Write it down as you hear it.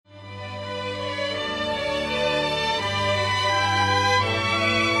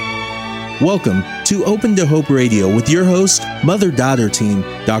Welcome to Open to Hope Radio with your host, mother-daughter team,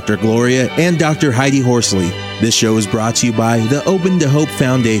 Dr. Gloria and Dr. Heidi Horsley. This show is brought to you by the Open to Hope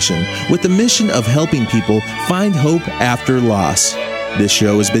Foundation with the mission of helping people find hope after loss. This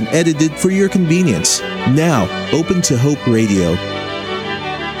show has been edited for your convenience. Now, Open to Hope Radio.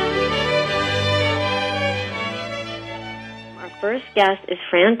 Our first guest is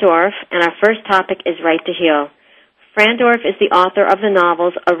Fran Dorf, and our first topic is Right to Heal. Fran Dorf is the author of the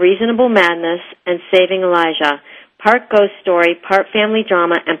novels A Reasonable Madness and Saving Elijah, part ghost story, part family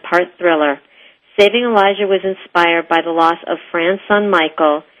drama, and part thriller. Saving Elijah was inspired by the loss of Fran's son,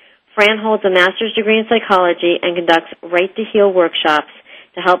 Michael. Fran holds a master's degree in psychology and conducts Right to Heal workshops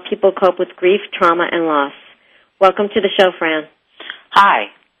to help people cope with grief, trauma, and loss. Welcome to the show, Fran. Hi.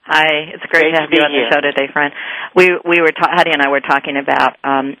 Hi, it's great to have you on the show today, Fran. We were Hattie and I were talking about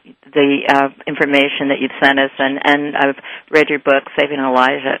the information that you've sent us, and I've read your book, Saving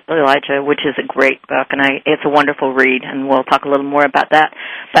Elijah, which is a great book, and it's a wonderful read, and we'll talk a little more about that.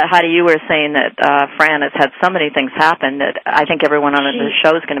 But Hattie, you were saying that Fran has had so many things happen that I think everyone on the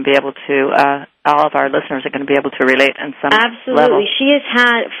show is going to be able to. All of our listeners are going to be able to relate in some Absolutely. level.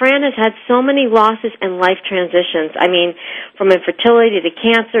 Fran has had so many losses and life transitions. I mean, from infertility to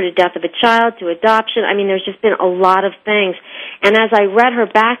cancer to death of a child to adoption. I mean, there's just been a lot of things. And as I read her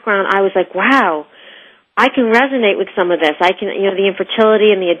background, I was like, wow, I can resonate with some of this. The infertility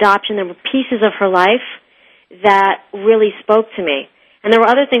and the adoption, there were pieces of her life that really spoke to me. And there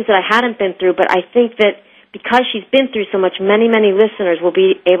were other things that I hadn't been through, but I think that because she's been through so much, many, many listeners will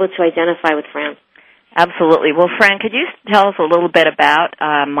be able to identify with Fran. Absolutely. Well, Fran, could you tell us a little bit about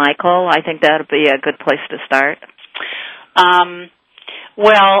Michael? I think that would be a good place to start.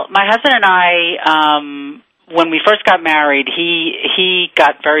 Well, my husband and I, when we first got married, he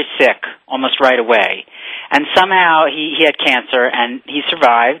got very sick almost right away. And somehow he had cancer, and he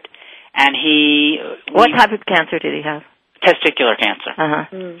survived. And What type of cancer did he have? Testicular cancer. Uh-huh.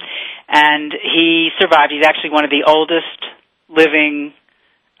 And he survived. He's actually one of the oldest living,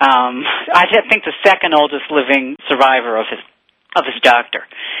 I think the second oldest living survivor of his doctor.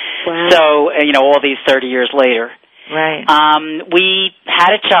 Wow. So, all these 30 years later. Right. We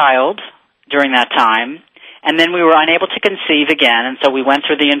had a child during that time, and then we were unable to conceive again, and so we went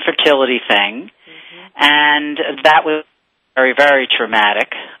through the infertility thing, and that was very, very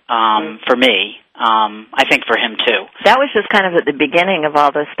traumatic for me. I think for him, too. That was just kind of at the beginning of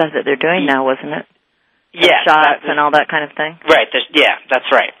all the stuff that they're doing now, wasn't it? Yes. Shots and all that kind of thing? Right.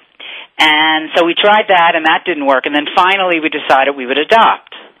 That's right. And so we tried that, and that didn't work. And then finally we decided we would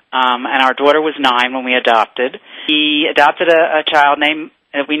adopt. And our daughter was 9 when we adopted. He adopted a child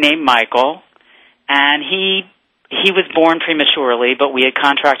we named Michael, and he was born prematurely, but we had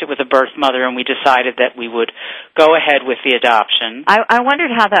contracted with a birth mother, and we decided that we would go ahead with the adoption. I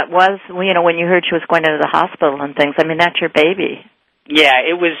wondered how that was, when you heard she was going to the hospital and things. I mean, that's your baby. Yeah,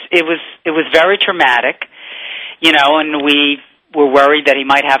 it was very traumatic, and we were worried that he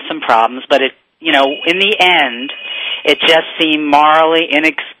might have some problems, but in the end, it just seemed morally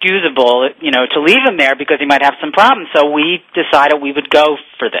inexcusable, to leave him there because he might have some problems. So we decided we would go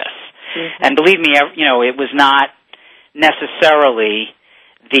for this. Mm-hmm. And believe me, it was not necessarily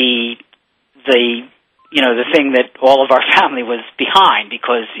the thing that all of our family was behind,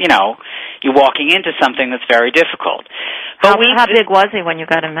 because you're walking into something that's very difficult. But how big was he when you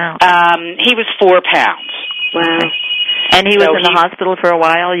got him out? He was 4 pounds. Wow. And he was in the hospital for a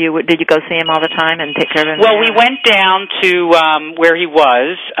while. Did you go see him all the time and take care of him? Well, we went down to where he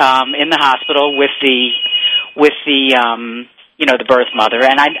was in the hospital with the the birth mother,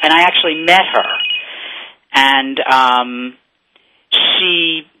 and I actually met her. And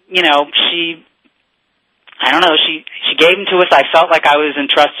she gave him to us. I felt like I was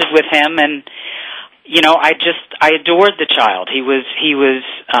entrusted with him, and I adored the child.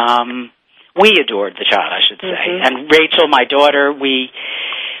 We adored the child, I should say. Mm-hmm. And Rachel, my daughter, we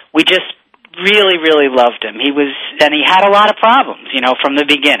just really, really loved him. He had a lot of problems, from the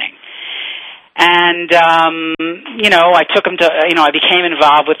beginning. And, I took him to, I became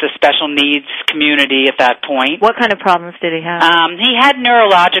involved with the special needs community at that point. What kind of problems did he have? He had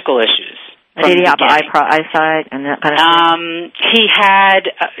neurological issues. Did he have eyesight and that kind of thing? He had,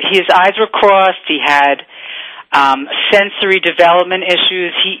 his eyes were crossed. He had sensory development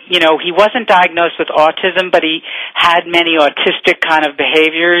issues. He wasn't diagnosed with autism, but he had many autistic kind of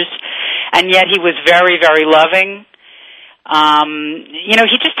behaviors, and yet he was very, very loving.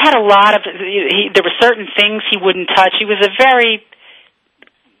 He just had a lot of, there were certain things he wouldn't touch. He was a very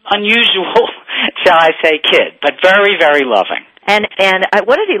unusual, shall I say, kid, but very, very loving. And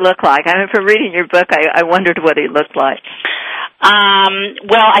what did he look like? I mean, from reading your book, I wondered what he looked like.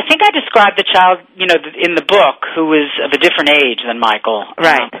 Well, I think I described the child, in the book, who was of a different age than Michael.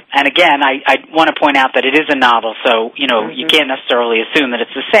 Right. And again, I want to point out that it is a novel, so, you can't necessarily assume that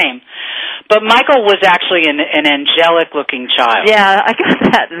it's the same. But Michael was actually an angelic-looking child. Yeah, I got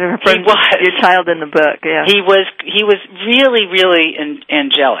that from your child in the book, yeah. He was really, really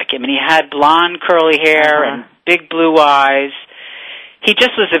angelic. I mean, he had blonde, curly hair and big blue eyes. He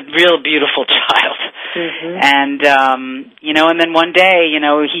just was a real beautiful child. Mm-hmm. And, and then one day,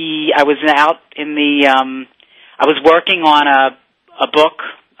 I was out in I was working on a book.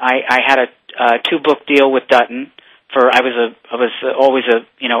 I had a 2-book deal with Dutton I was always a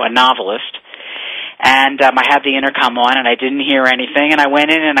novelist. And, I had the intercom on and I didn't hear anything and I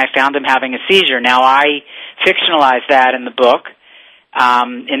went in and I found him having a seizure. Now I fictionalized that in the book,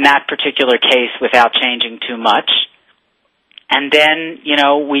 in that particular case without changing too much. And then,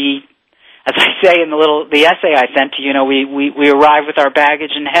 we, as I say in the essay I sent to you, we arrived with our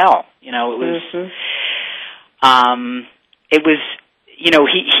baggage in hell. It was, it was,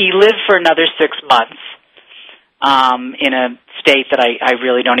 he lived for another 6 months, in a state that I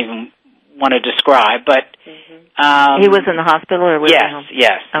really don't even want to describe, but, he was in the hospital or was he home?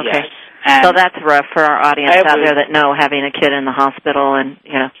 Yes. Okay. Yes. And so that's rough for our audience out there that know having a kid in the hospital and,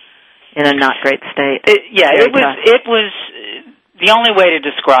 in a not great state. It was the only way to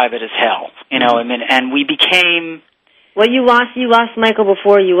describe it is hell, and we became... Well, you lost Michael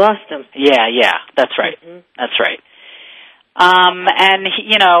before you lost him. Yeah, that's right. Mm-hmm. That's right. And,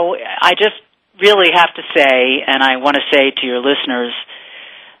 I just really have to say, and I want to say to your listeners,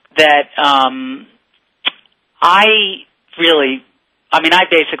 that I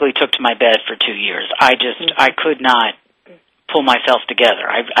basically took to my bed for 2 years. I could not pull myself together.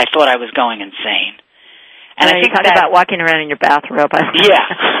 I thought I was going insane. And I think about walking around in your bathrobe. Yeah.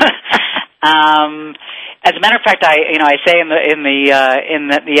 As a matter of fact, I say in the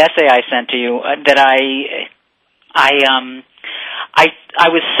essay I sent to you that I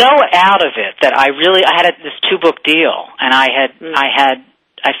was so out of it that I had this 2-book deal, and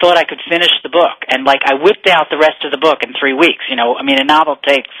I thought I could finish the book, and I whipped out the rest of the book in 3 weeks. A novel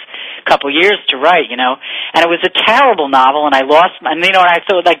takes a couple years to write, and it was a terrible novel, and I lost, and I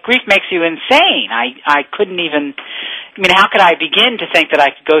thought grief makes you insane. I couldn't even, how could I begin to think that I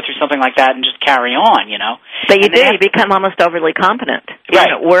could go through something like that and just carry on, But you become almost overly competent,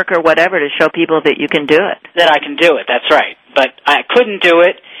 right, at work or whatever, to show people that you can do it. That I can do it, that's right. But I couldn't do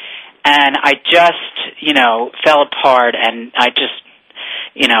it, and I just, fell apart, and I just,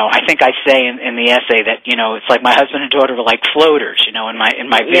 I think I say in the essay that, it's like my husband and daughter were like floaters, in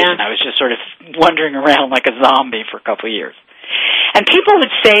my vision. Yeah. I was just sort of wandering around like a zombie for a couple of years. And people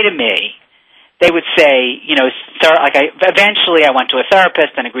would say to me, they would say, eventually I went to a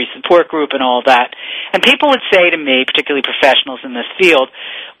therapist and a grief support group and all that, and people would say to me, particularly professionals in this field,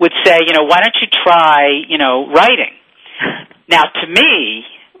 would say, why don't you try, writing? Now, to me,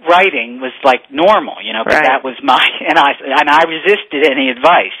 writing was normal, but right, that was and I resisted any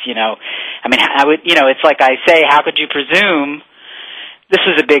advice, I would, it's like I say, how could you presume? This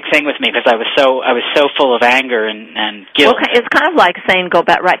was a big thing with me because I was so full of anger and guilt. Well, it's kind of like saying go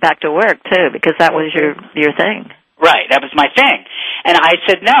right back to work too, because that was your thing. Right, that was my thing, and I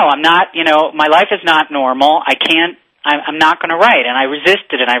said no, I'm not. My life is not normal. I'm not going to write, and I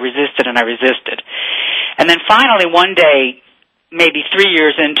resisted and I resisted and I resisted, and then finally one day, maybe 3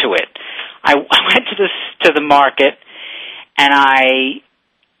 years into it, I went to the market, and I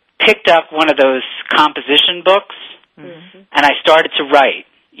picked up one of those composition books, and I started to write.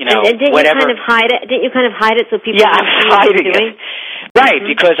 And didn't whatever. You kind of hide it? Didn't you kind of hide it so people? Yeah, I was hiding it. Right,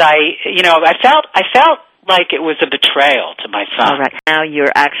 because I felt like it was a betrayal to my son. All right. Now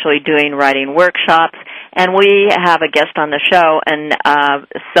you're actually doing writing workshops, and we have a guest on the show, and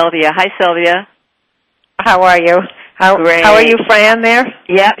Sylvia. Hi, Sylvia. How are you? How are you, Fran, there?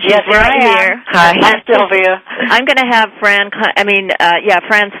 Yep, she's right here. Hi. Hi, Sylvia. I'm going to have Fran,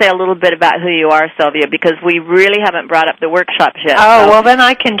 Fran say a little bit about who you are, Sylvia, because we really haven't brought up the workshops yet. Oh, well, then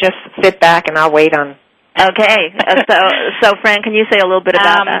I can just sit back and I'll wait on. Okay. So, Fran, can you say a little bit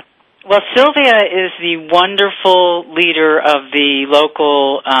about that? Well, Sylvia is the wonderful leader of the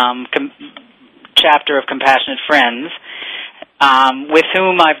local chapter of Compassionate Friends, with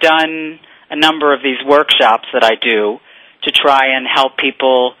whom I've done a number of these workshops that I do to try and help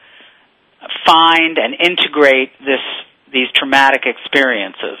people find and integrate these traumatic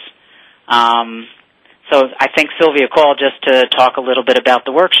experiences. So I think Sylvia called just to talk a little bit about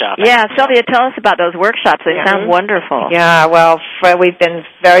the workshop. Yeah, Sylvia, tell us about those workshops. They sound wonderful. Yeah, well, we've been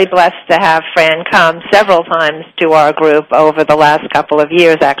very blessed to have Fran come several times to our group over the last couple of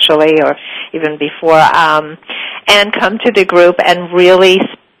years, actually, or even before. and come to the group and really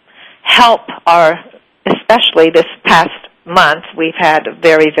help especially this past month, we've had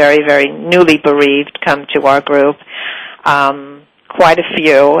very, very, very newly bereaved come to our group, quite a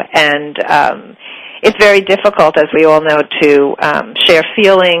few, and it's very difficult, as we all know, to share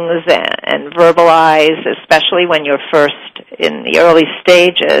feelings and verbalize, especially when you're first in the early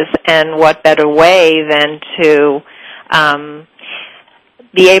stages, and what better way than to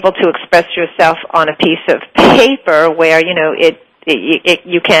be able to express yourself on a piece of paper where,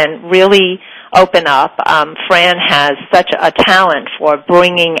 you can really open up. Fran has such a talent for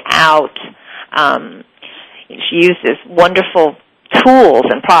bringing out, she uses wonderful tools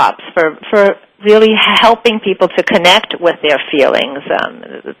and props for really helping people to connect with their feelings.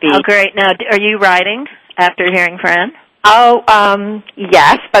 Great. Now, are you writing after hearing Fran?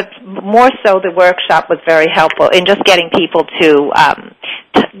 Yes, but more so the workshop was very helpful in just getting people to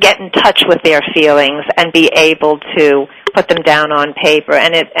get in touch with their feelings and be able to put them down on paper.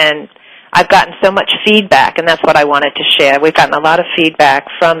 And I've gotten so much feedback, and that's what I wanted to share. We've gotten a lot of feedback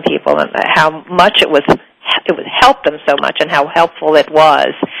from people and how much it helped them so much and how helpful it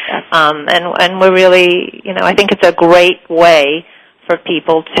was. And we're really, I think it's a great way for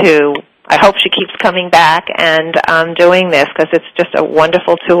people to, I hope she keeps coming back and doing this, because it's just a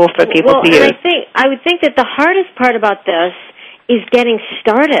wonderful tool for people to use. And I would think that the hardest part about this is getting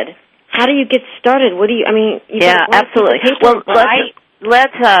started. How do you get started? Absolutely. Well,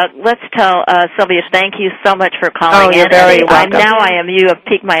 let's tell Sylvia, thank you so much for calling in. You're very welcome. You have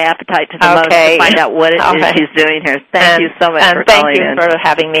picked my appetite to the most to find out what it is she's doing here. Thank you so much for calling in. And thank you for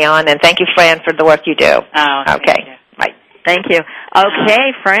having me on, and thank you, Fran, for the work you do. Okay. Right. Thank you.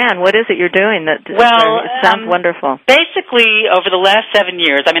 Okay, Fran, what is it you're doing? It sounds wonderful. Basically, over the last 7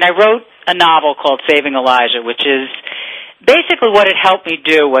 years, I wrote a novel called Saving Elijah, which is basically what it helped me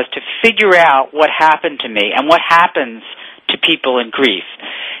do was to figure out what happened to me and what happens to people in grief.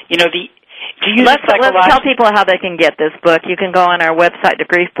 Let's tell people how they can get this book. You can go on our website, the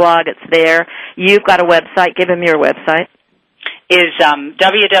Grief Blog. It's there. You've got a website. Give them your website. Is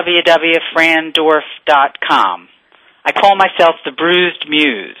www.frandorf.com. I call myself the Bruised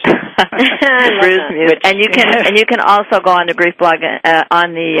Muse. The Bruised Muse. And you can also go on the Grief Blog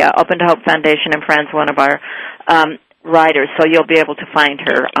on the Open to Hope Foundation, and Fran's one of our writers, so you'll be able to find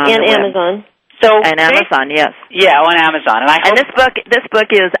her on the web. Amazon. Amazon, yes. Yeah, on Amazon. And this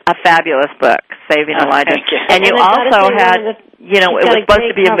book is a fabulous book, Saving Elijah. Thank you. And you also had, it was supposed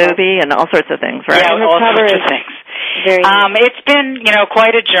to be a movie and all sorts of things, right? Yeah, all sorts of things. It's been,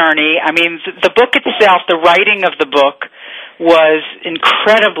 quite a journey. The book itself, the writing of the book was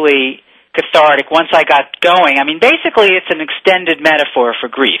incredibly cathartic once I got going. Basically it's an extended metaphor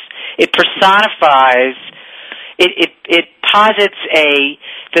for grief. It personifies, it posits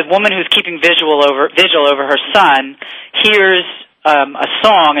the woman who's keeping vigil over her son hears a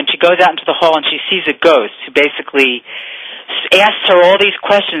song, and she goes out into the hall and she sees a ghost who basically asks her all these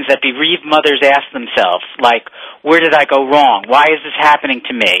questions that bereaved mothers ask themselves, like, where did I go wrong? Why is this happening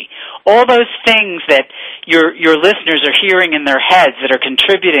to me? All those things that your listeners are hearing in their heads that are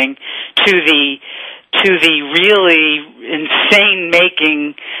contributing to the really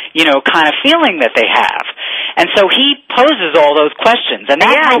insane-making, kind of feeling that they have. And so he poses all those questions, and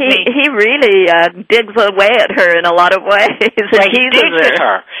that helped me. He really digs away at her in a lot of ways. Right, he digs at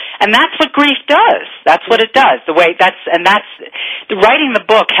her, and that's what grief does. That's what it does. Writing the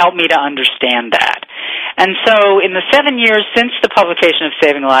book helped me to understand that. And so, in the 7 years since the publication of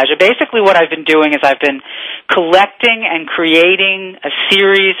Saving Elijah, basically what I've been doing is I've been collecting and creating a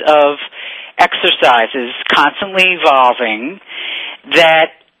series of exercises, constantly evolving,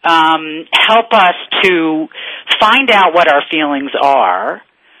 that help us to find out what our feelings are,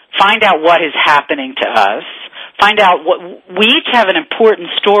 find out what is happening to us, find out what we each have an important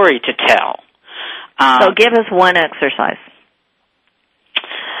story to tell. So give us one exercise.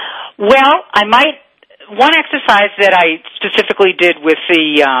 Well, one exercise that I specifically did with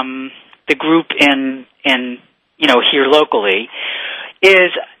the group in here locally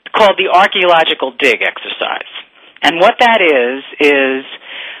is called the archaeological dig exercise. And what that is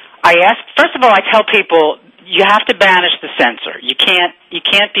first of all, I tell people you have to banish the censor. You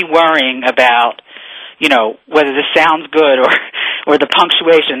can't be worrying about, whether this sounds good or the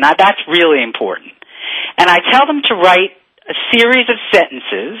punctuation. Now, that's really important. And I tell them to write a series of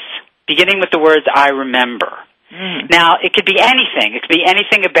sentences beginning with the words, I remember. Now, it could be anything. It could be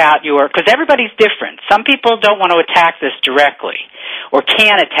anything about because everybody's different. Some people don't want to attack this directly or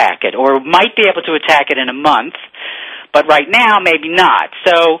can attack it or might be able to attack it in a month, but right now, maybe not.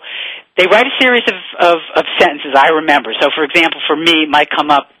 So they write a series of sentences, I remember. So, for example, for me, it might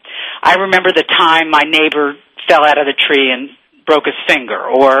come up, I remember the time my neighbor fell out of the tree and broke his finger,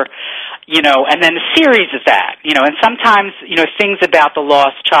 or, and then a series of that, and sometimes, things about the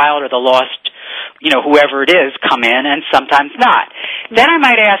lost child or the lost, whoever it is come in, and sometimes not. Then I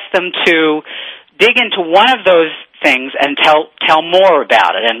might ask them to dig into one of those things and tell more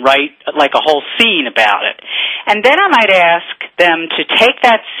about it and write like a whole scene about it. And then I might ask them to take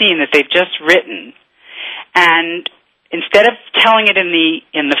that scene that they've just written and instead of telling it in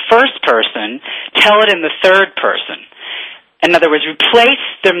the first person, tell it in the third person. In other words, replace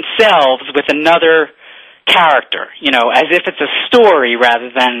themselves with another character, as if it's a story rather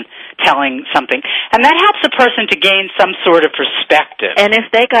than telling something. And that helps a person to gain some sort of perspective. And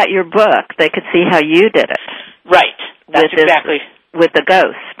if they got your book, they could see how you did it. Right. That's exactly. With the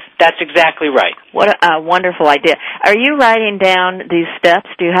ghost. That's exactly right. What a wonderful idea. Are you writing down these steps?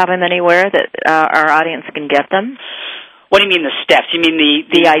 Do you have them anywhere that our audience can get them? What do you mean the steps? You mean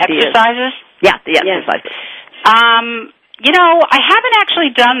the exercises? Yeah, the exercises. I haven't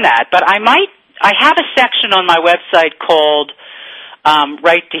actually done that, but I have a section on my website called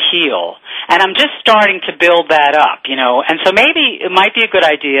Right to Heal, and I'm just starting to build that up, and so maybe it might be a good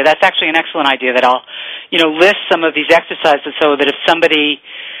idea. That's actually an excellent idea that I'll, list some of these exercises so that if somebody,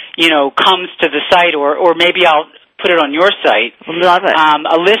 comes to the site, or maybe I'll put it on your site. Love it.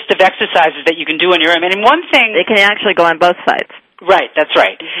 A list of exercises that you can do on your own. And one thing... They can actually go on both sites. Right, that's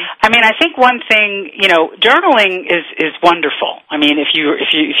right. Mm-hmm. I mean, I think one thing, journaling is wonderful. I mean, if you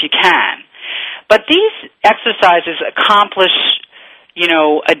can. But these exercises accomplish,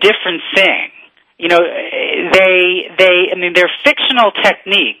 a different thing. They're fictional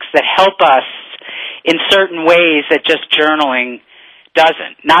techniques that help us in certain ways that just journaling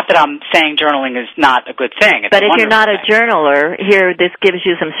doesn't. Not that I'm saying journaling is not a good thing. But if you're not a journaler, here, this gives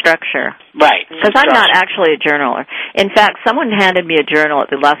you some structure. Right. Because I'm not actually a journaler. In fact, someone handed me a journal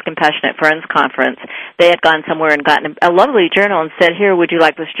at the last Compassionate Friends Conference. They had gone somewhere and gotten a lovely journal and said, here, would you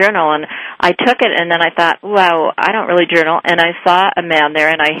like this journal? And I took it, and then I thought, wow, I don't really journal. And I saw a man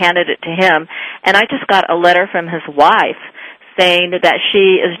there, and I handed it to him. And I just got a letter from his wife saying that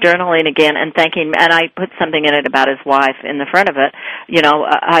she is journaling again and thanking, and I put something in it about his wife in the front of it.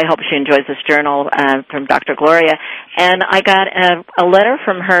 I hope she enjoys this journal from Dr. Gloria. And I got a letter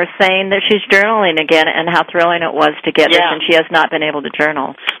from her saying that she's journaling again and how thrilling it was to get this, and she has not been able to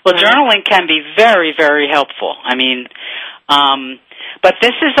journal. Well, journaling can be very, very helpful. I mean, but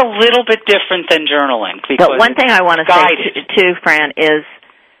this is a little bit different than journaling. But one thing I want to say, too, Fran, is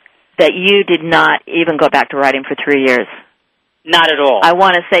that you did not even go back to writing for 3 years. Not at all. I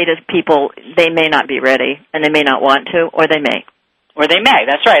want to say to people, they may not be ready, and they may not want to, or they may. Or they may,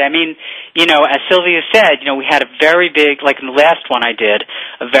 that's right. I mean, as Sylvia said, we had a very big, like in the last one I did,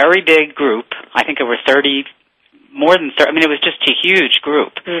 a very big group. I think there were 30, more than 30. I mean, it was just a huge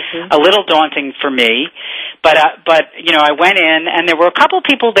group. Mm-hmm. A little daunting for me. But I went in, and there were a couple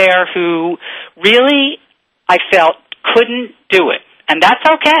people there who really, I felt, couldn't do it. And that's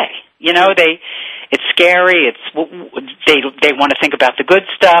okay. It's scary. They want to think about the good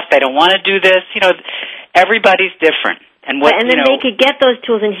stuff. They don't want to do this. Everybody's different. And then they could get those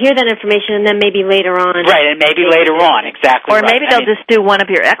tools and hear that information, and then maybe later on. Right, and maybe later on, exactly. Or maybe they'll just do one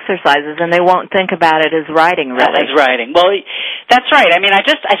of your exercises, and they won't think about it as writing. Really, as writing. Well, that's right. I mean, I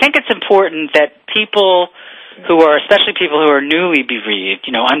think it's important that people who are, especially people who are newly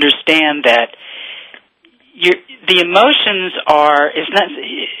bereaved, understand that the emotions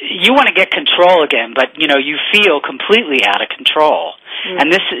you want to get control again, but you feel completely out of control. Mm-hmm.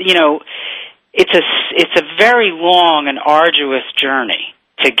 And this, it's a very long and arduous journey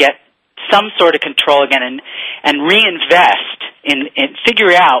to get some sort of control again and reinvest in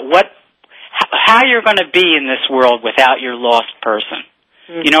figure out how you're going to be in this world without your lost person.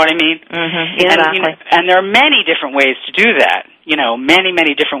 Mm-hmm. You know what I mean? Mm-hmm. Exactly. And there are many different ways to do that. Many,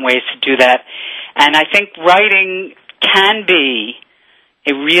 many different ways to do that. And I think writing can be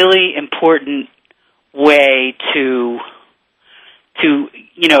a really important way to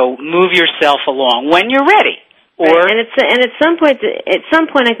move yourself along when you're ready. Right. And at some point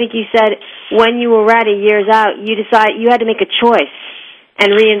I think you said when you were ready years out, you decided you had to make a choice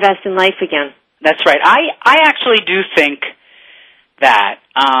and reinvest in life again. That's right. I actually do think that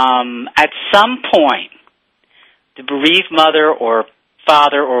at some point the bereaved mother or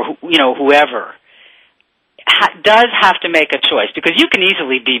father or whoever does have to make a choice, because you can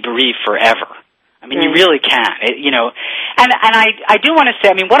easily be bereaved forever. I mean, you really can. And I do want to say,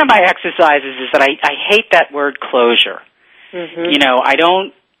 I mean, one of my exercises is that I hate that word closure. Mm-hmm. I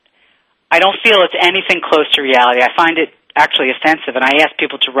don't feel it's anything close to reality. I find it actually offensive, and I ask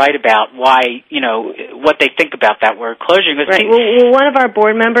people to write about why, what they think about that word, closure. Right. Well, one of our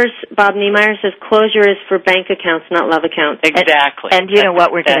board members, Bob Niemeyer, says closure is for bank accounts, not love accounts. Exactly. And you know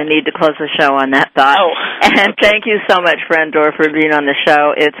what? We're going to need to close the show on that thought. Oh, and thank you so much, Fran Dorf, for being on the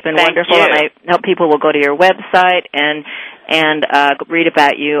show. It's been wonderful, and I hope people will go to your website and read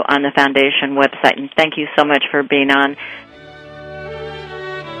about you on the foundation website. And thank you so much for being on.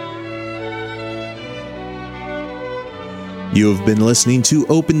 You have been listening to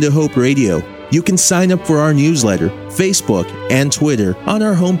Open to Hope Radio. You can sign up for our newsletter, Facebook, and Twitter on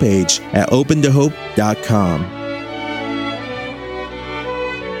our homepage at opentohope.com.